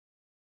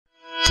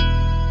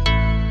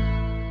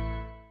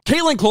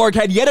Caitlin Clark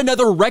had yet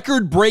another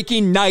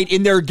record-breaking night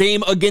in their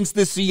game against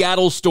the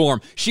Seattle Storm.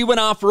 She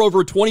went off for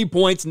over 20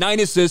 points, 9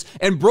 assists,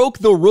 and broke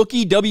the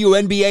rookie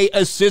WNBA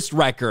assist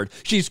record.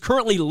 She's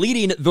currently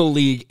leading the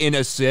league in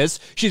assists.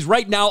 She's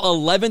right now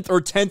 11th or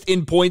 10th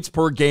in points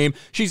per game.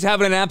 She's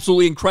having an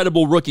absolutely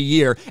incredible rookie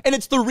year, and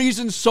it's the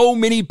reason so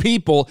many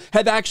people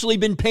have actually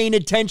been paying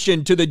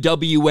attention to the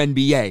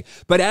WNBA.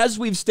 But as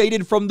we've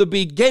stated from the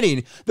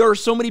beginning, there are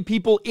so many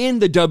people in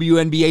the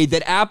WNBA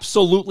that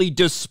absolutely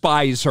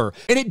despise her.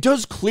 And it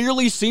does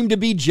clearly seem to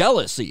be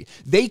jealousy.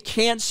 They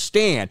can't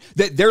stand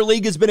that their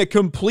league has been a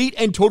complete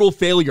and total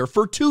failure.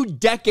 For 2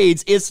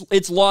 decades,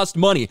 it's lost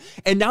money.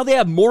 And now they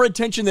have more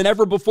attention than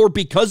ever before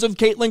because of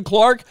Caitlin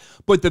Clark.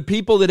 But the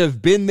people that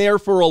have been there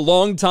for a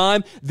long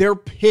time, they're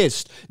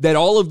pissed that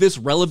all of this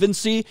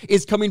relevancy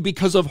is coming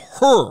because of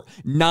her,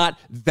 not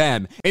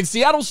them. And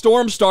Seattle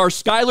Storm star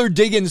Skylar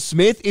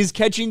Diggins-Smith is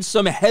catching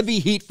some heavy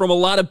heat from a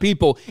lot of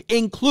people,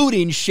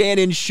 including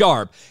Shannon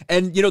Sharpe.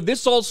 And,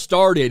 this all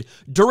started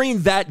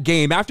during that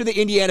game after the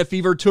Indiana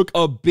Fever took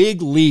a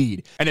big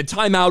lead and a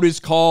timeout is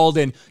called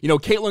and,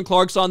 Caitlin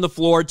Clark's on the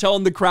floor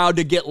telling the crowd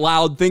to get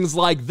loud, things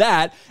like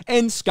that.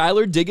 And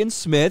Skylar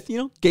Diggins-Smith,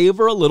 gave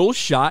her a little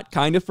shot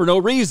kind of for no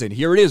reason.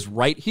 Here it is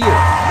right here.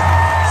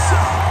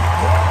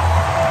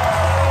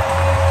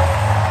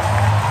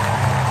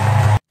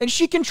 And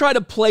she can try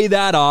to play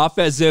that off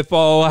as if,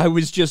 I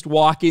was just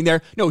walking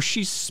there. No,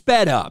 she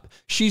sped up.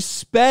 She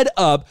sped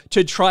up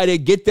to try to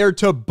get there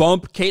to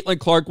bump Caitlin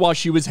Clark while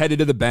she was headed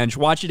to the bench.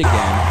 Watch it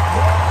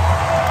again.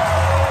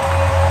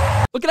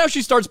 Look at how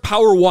she starts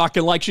power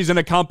walking like she's in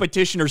a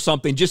competition or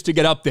something just to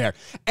get up there.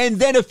 And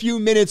then a few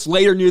minutes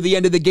later, near the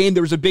end of the game,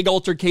 there was a big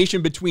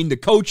altercation between the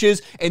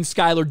coaches, and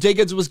Skylar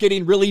Diggins was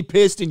getting really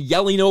pissed and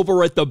yelling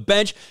over at the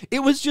bench. It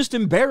was just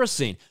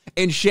embarrassing.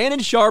 And Shannon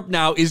Sharpe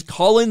now is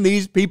calling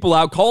these people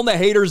out, calling the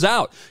haters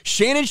out.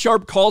 Shannon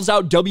Sharpe calls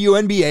out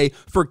WNBA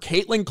for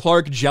Caitlin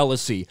Clark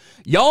jealousy.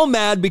 Y'all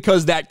mad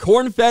because that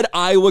corn-fed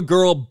Iowa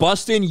girl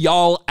busting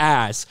y'all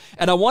ass.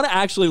 And I want to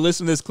actually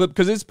listen to this clip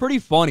because it's pretty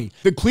funny.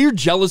 The clear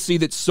jealousy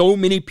that so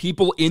many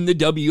people in the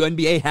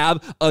WNBA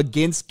have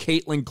against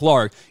Caitlin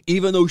Clark,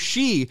 even though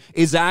she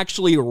is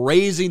actually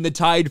raising the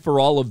tide for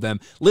all of them.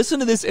 Listen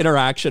to this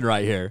interaction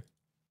right here.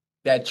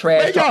 That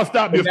trash. Man, y'all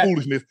stop this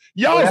foolishness.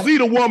 Y'all see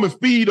the woman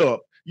speed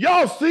up.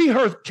 Y'all see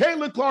her.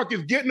 Caitlin Clark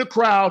is getting the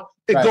crowd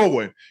and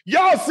going.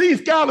 Y'all see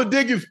Skylar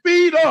Diggins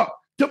speed up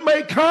to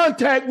make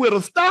contact with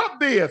her.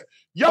 Stop this.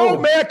 Y'all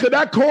mad because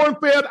that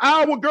corn-fed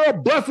Iowa girl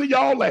busting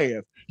y'all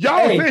ass.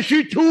 Y'all said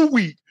she too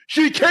weak.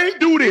 She can't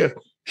do this.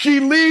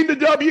 She lead the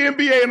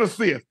WNBA in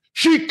assists.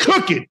 She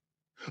cooking.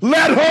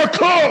 Let her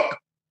cook.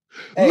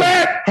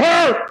 Let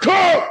her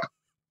cook.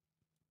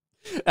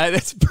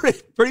 That's a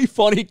pretty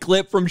funny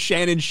clip from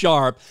Shannon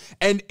Sharpe.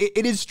 And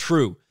it is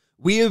true.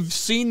 We have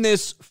seen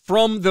this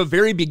from the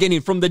very beginning,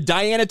 from the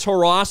Diana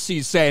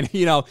Taurasi saying,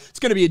 it's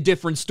going to be a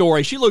different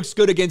story. She looks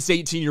good against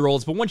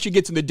 18-year-olds, but once she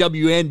gets in the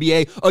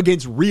WNBA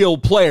against real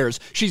players,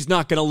 she's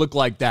not going to look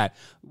like that.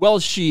 Well,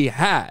 she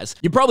has.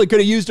 You probably could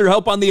have used her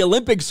help on the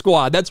Olympic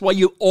squad. That's why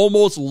you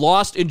almost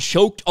lost and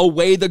choked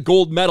away the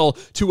gold medal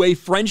to a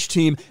French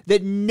team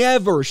that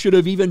never should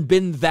have even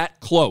been that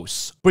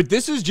close. But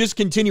this is just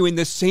continuing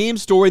the same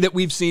story that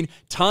we've seen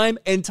time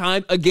and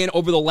time again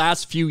over the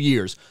last few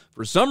years.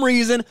 For some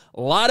reason,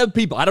 a lot of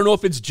people, I don't know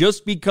if it's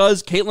just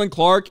because Caitlin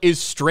Clark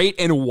is straight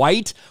and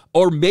white,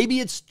 or maybe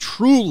it's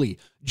truly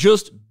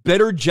just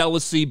bitter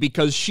jealousy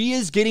because she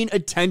is getting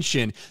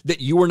attention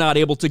that you were not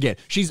able to get.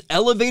 She's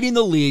elevating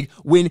the league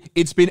when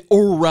it's been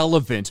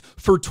irrelevant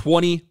for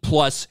 20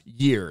 plus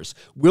years.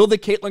 Will the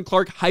Caitlin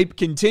Clark hype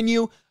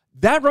continue?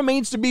 That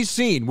remains to be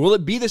seen. Will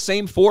it be the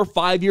same 4 or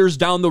 5 years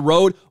down the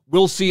road?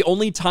 We'll see.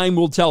 Only time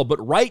will tell.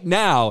 But right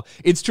now,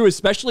 it's true,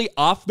 especially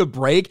off the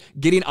break,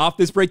 getting off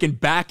this break and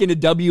back into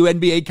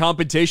WNBA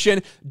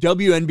competition,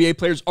 WNBA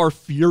players are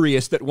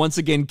furious that once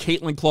again,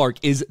 Caitlin Clark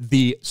is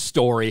the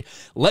story.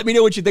 Let me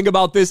know what you think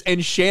about this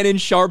and Shannon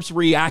Sharpe's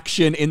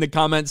reaction in the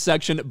comments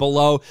section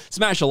below.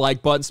 Smash a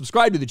like button,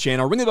 subscribe to the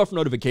channel, ring the bell for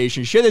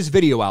notifications, share this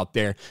video out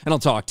there, and I'll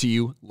talk to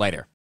you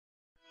later.